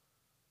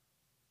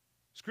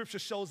 Scripture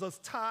shows us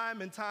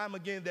time and time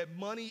again that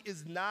money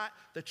is not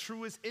the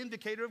truest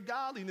indicator of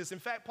godliness. In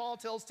fact, Paul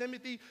tells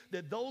Timothy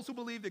that those who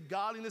believe that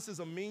godliness is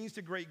a means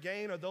to great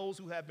gain are those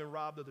who have been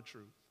robbed of the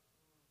truth.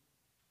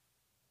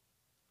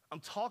 I'm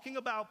talking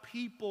about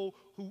people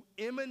who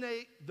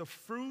emanate the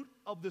fruit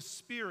of the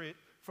Spirit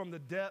from the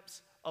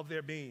depths of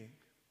their being.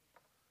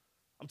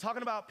 I'm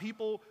talking about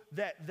people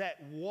that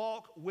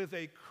walk with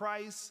a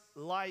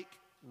Christ-like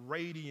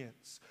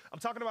radiance. I'm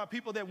talking about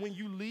people that when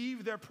you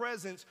leave their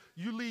presence,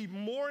 you leave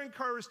more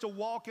encouraged to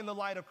walk in the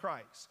light of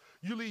Christ.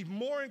 You leave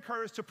more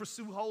encouraged to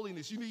pursue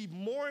holiness. You leave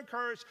more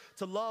encouraged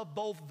to love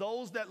both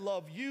those that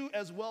love you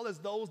as well as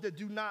those that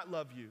do not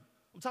love you.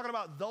 I'm talking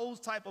about those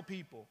type of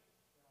people.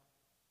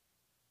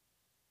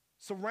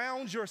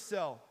 Surround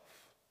yourself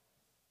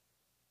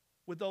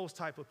with those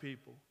type of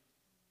people.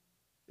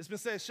 It's been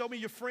said, show me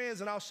your friends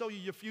and I'll show you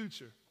your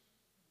future.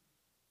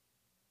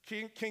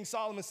 King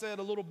Solomon said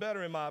a little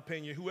better, in my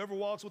opinion, whoever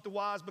walks with the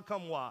wise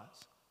become wise,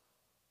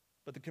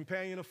 but the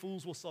companion of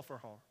fools will suffer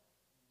harm.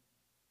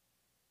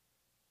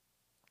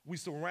 We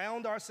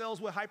surround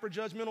ourselves with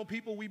hyper-judgmental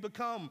people. We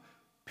become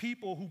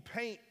people who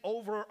paint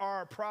over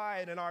our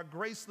pride and our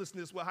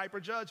gracelessness with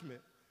hyper-judgment.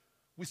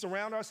 We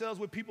surround ourselves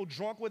with people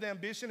drunk with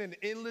ambition and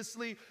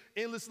endlessly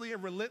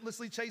and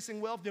relentlessly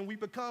chasing wealth. Then we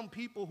become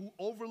people who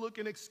overlook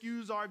and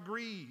excuse our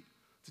greed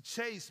to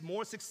chase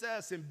more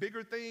success and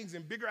bigger things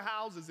and bigger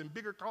houses and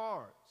bigger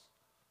cars.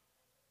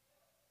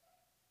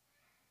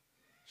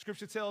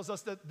 Scripture tells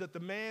us that the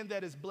man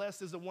that is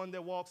blessed is the one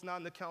that walks not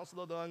in the counsel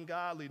of the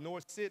ungodly,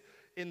 nor stand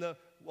in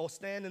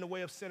the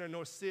way of sinner,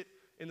 nor sit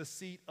in the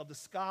seat of the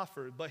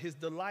scoffer, but his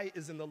delight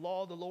is in the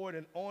law of the Lord,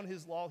 and on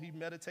his law he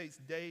meditates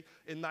day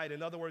and night.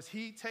 In other words,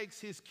 he takes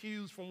his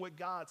cues from what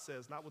God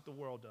says, not what the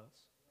world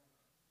does.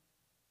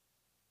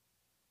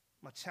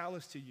 My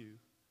challenge to you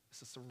is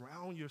to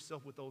surround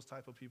yourself with those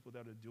type of people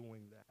that are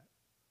doing that.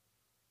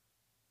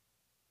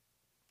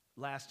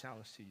 Last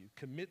challenge to you,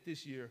 commit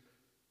this year.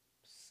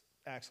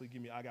 Actually,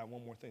 I got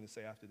one more thing to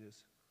say after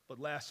this,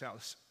 but last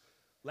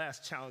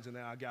challenge, and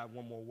then I got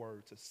one more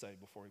word to say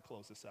before we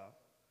close this out.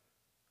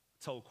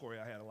 Told Corey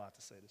I had a lot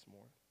to say this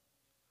morning.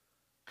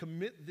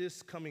 Commit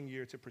this coming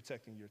year to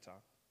protecting your time.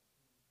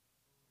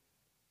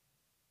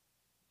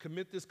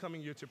 Commit this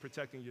coming year to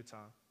protecting your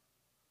time.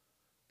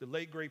 The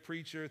late great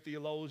preacher,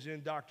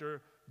 theologian,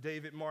 Dr.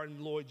 David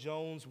Martin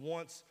Lloyd-Jones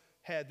once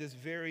had this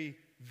very,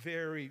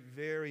 very,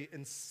 very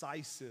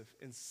incisive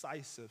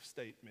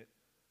statement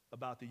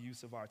about the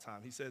use of our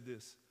time. He said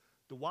this: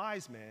 the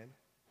wise man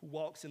who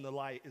walks in the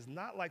light is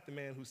not like the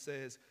man who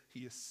says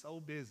he is so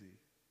busy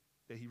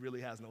that he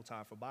really has no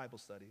time for Bible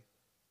study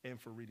and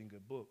for reading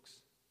good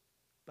books.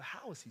 But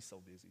how is he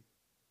so busy?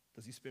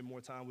 Does he spend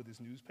more time with his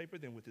newspaper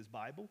than with his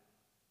Bible?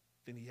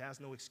 Then he has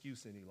no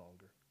excuse any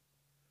longer.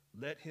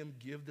 Let him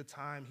give the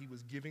time he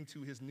was giving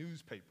to his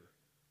newspaper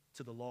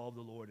to the law of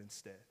the Lord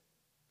instead.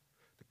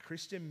 The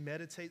Christian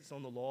meditates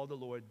on the law of the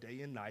Lord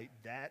day and night.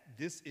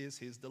 This is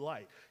his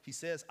delight. He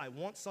says, I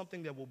want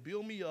something that will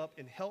build me up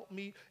and help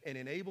me and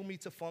enable me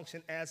to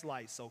function as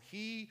light. So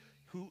he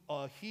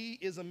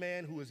is a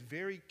man who is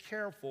very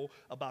careful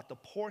about the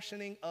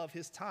portioning of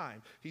his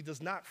time. He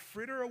does not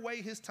fritter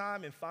away his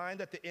time and find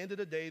at the end of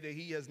the day that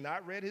he has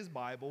not read his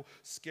Bible,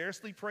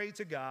 scarcely prayed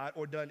to God,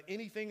 or done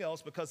anything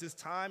else because his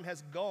time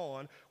has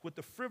gone with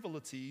the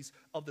frivolities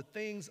of the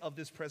things of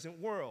this present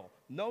world.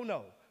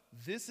 No.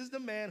 This is the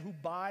man who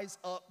buys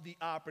up the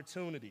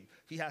opportunity.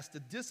 He has to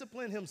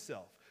discipline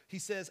himself. He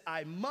says,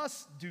 I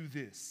must do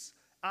this.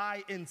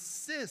 I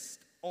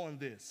insist on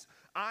this.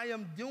 I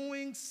am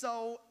doing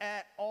so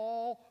at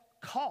all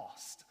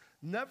cost.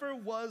 Never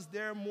was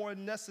this more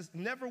necessary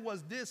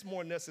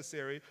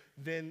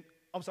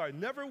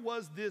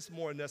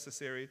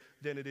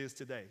than it is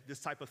today. This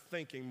type of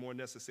thinking more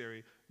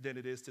necessary than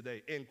it is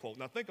today, end quote.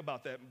 Now think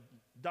about that.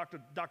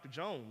 Dr.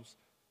 Jones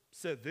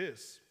said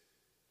this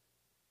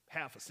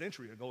half a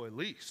century ago at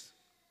least.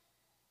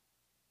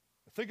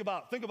 Think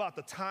about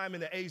the time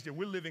and the age that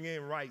we're living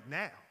in right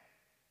now.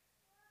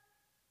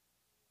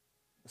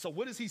 So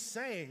what is he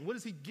saying? What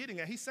is he getting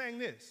at? He's saying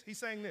this.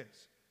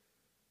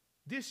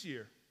 This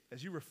year,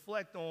 as you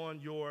reflect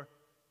on your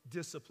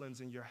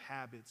disciplines and your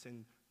habits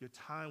and your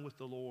time with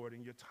the Lord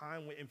and your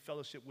time in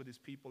fellowship with his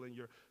people and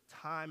your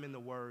time in the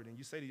Word, and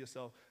you say to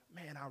yourself,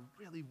 man, I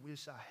really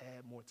wish I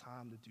had more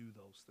time to do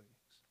those things.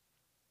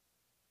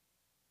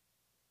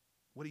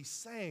 What he's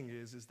saying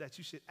is that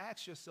you should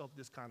ask yourself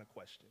this kind of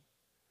question.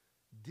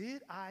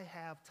 Did I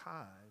have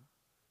time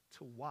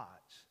to watch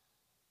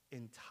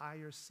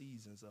entire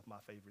seasons of my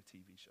favorite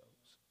TV shows?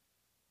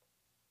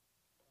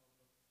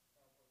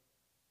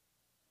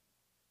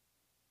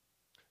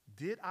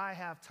 Did I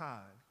have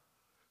time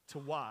to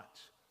watch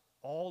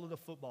all of the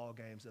football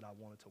games that I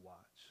wanted to watch?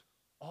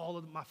 All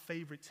of my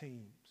favorite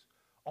teams,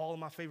 all of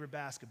my favorite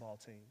basketball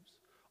teams,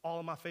 all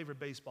of my favorite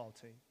baseball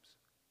teams.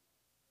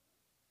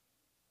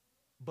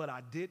 But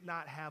I did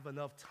not have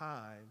enough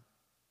time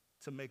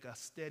to make a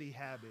steady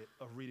habit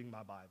of reading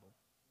my Bible.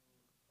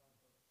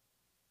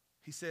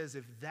 He says,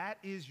 if that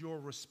is your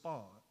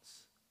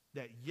response,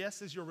 that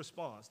yes is your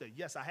response, that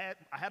yes, I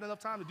had enough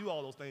time to do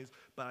all those things,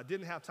 but I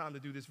didn't have time to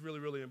do this really,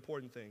 really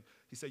important thing.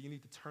 He said, you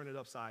need to turn it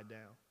upside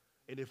down.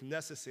 And if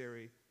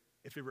necessary,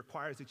 if it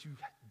requires that you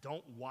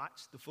don't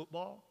watch the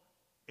football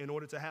in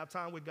order to have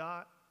time with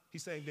God,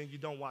 he's saying then you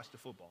don't watch the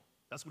football.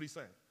 That's what he's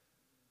saying.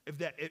 If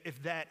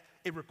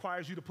it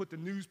requires you to put the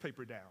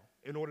newspaper down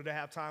in order to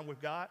have time with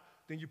God,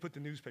 then you put the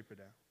newspaper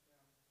down.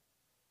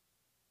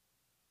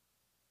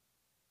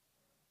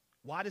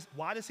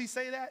 Why does he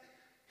say that?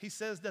 He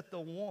says that the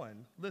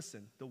one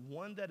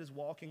that is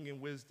walking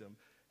in wisdom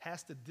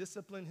has to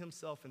discipline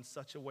himself in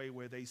such a way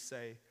where they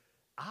say,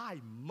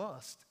 I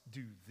must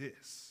do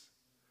this.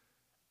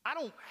 I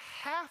don't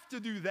have to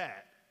do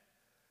that,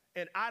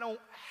 and I don't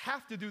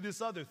have to do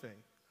this other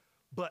thing,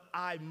 but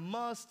I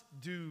must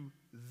do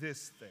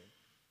this thing.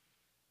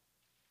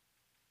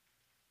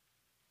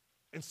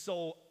 And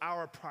so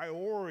our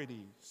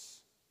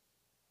priorities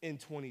in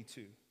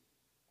 22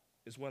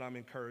 is what I'm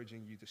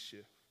encouraging you to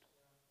shift.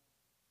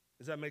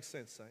 Does that make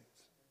sense,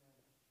 saints?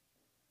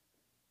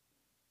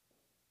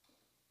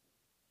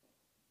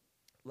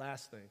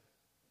 Last thing,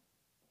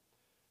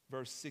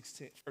 verse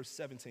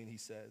 17, he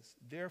says,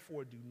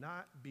 therefore do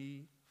not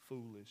be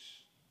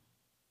foolish.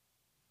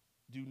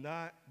 Do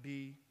not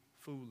be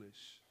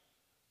foolish,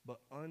 but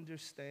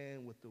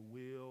understand what the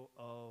will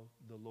of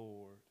the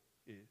Lord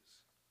is.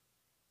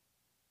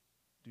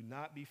 Do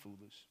not be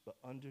foolish, but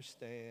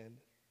understand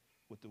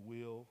what the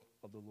will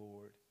of the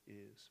Lord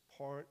is.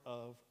 Part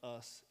of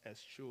us as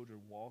children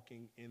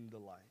walking in the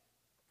light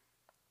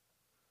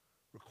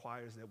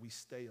requires that we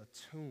stay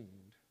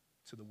attuned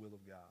to the will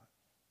of God.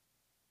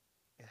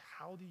 And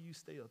how do you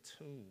stay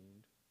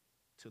attuned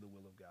to the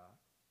will of God?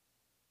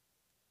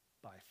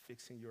 By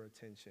fixing your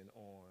attention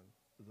on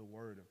the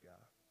Word of God.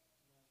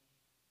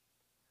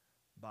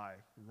 By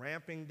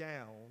ramping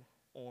down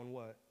on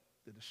what?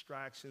 The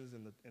distractions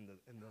and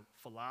the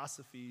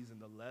philosophies and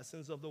the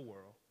lessons of the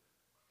world,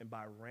 and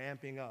by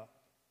ramping up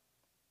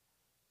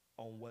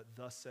on what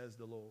thus says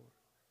the Lord,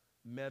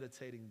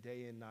 meditating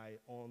day and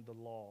night on the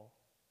law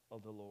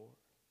of the Lord.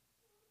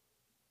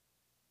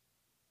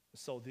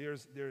 So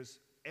there's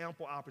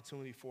ample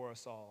opportunity for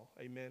us all,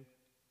 amen?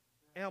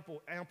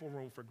 Ample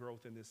room for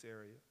growth in this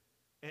area,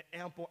 and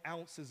ample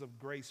ounces of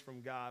grace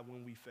from God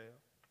when we fail.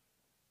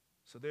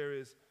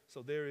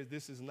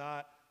 This is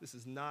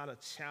not a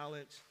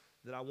challenge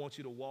that I want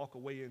you to walk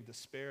away in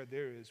despair.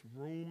 There is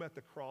room at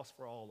the cross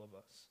for all of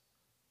us.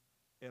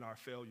 in our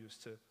failures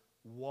to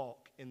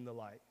walk in the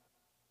light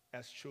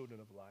as children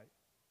of light.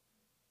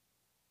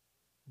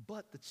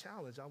 But the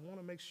challenge, I want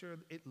to make sure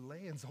it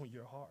lands on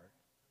your heart.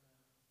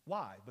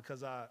 Why?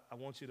 Because I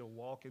want you to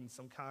walk in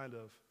some kind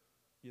of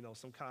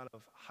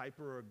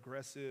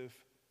hyper-aggressive,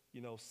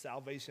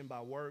 salvation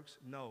by works.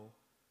 No,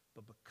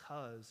 but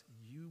because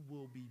you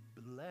will be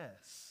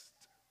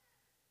blessed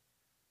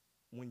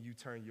when you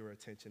turn your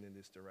attention in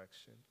this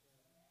direction.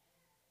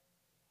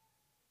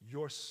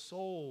 Your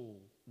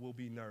soul will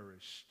be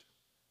nourished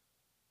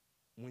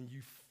when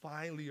you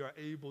finally are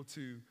able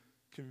to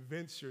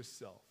convince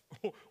yourself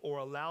or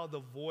allow the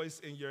voice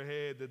in your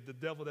head, the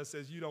devil that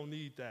says you don't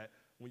need that,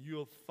 when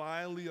you'll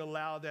finally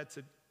allow that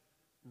to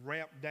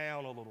ramp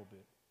down a little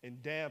bit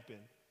and dampen,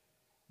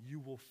 you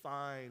will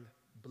find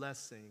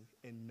blessing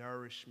and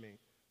nourishment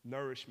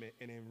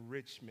and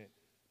enrichment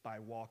by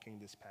walking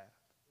this path.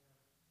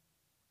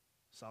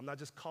 So I'm not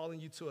just calling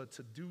you to a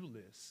to-do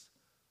list.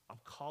 I'm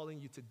calling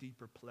you to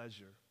deeper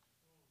pleasure.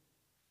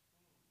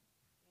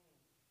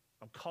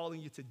 I'm calling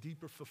you to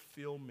deeper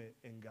fulfillment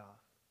in God.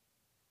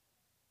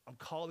 I'm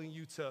calling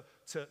you to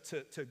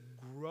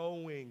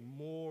growing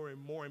more and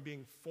more and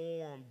being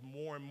formed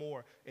more and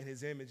more in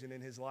his image and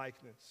in his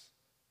likeness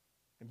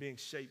and being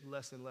shaped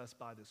less and less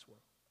by this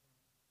world.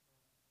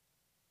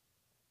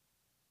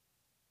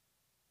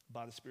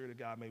 By the Spirit of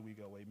God, may we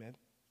go. Amen.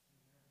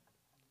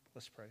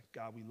 Let's pray.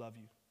 God, we love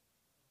you.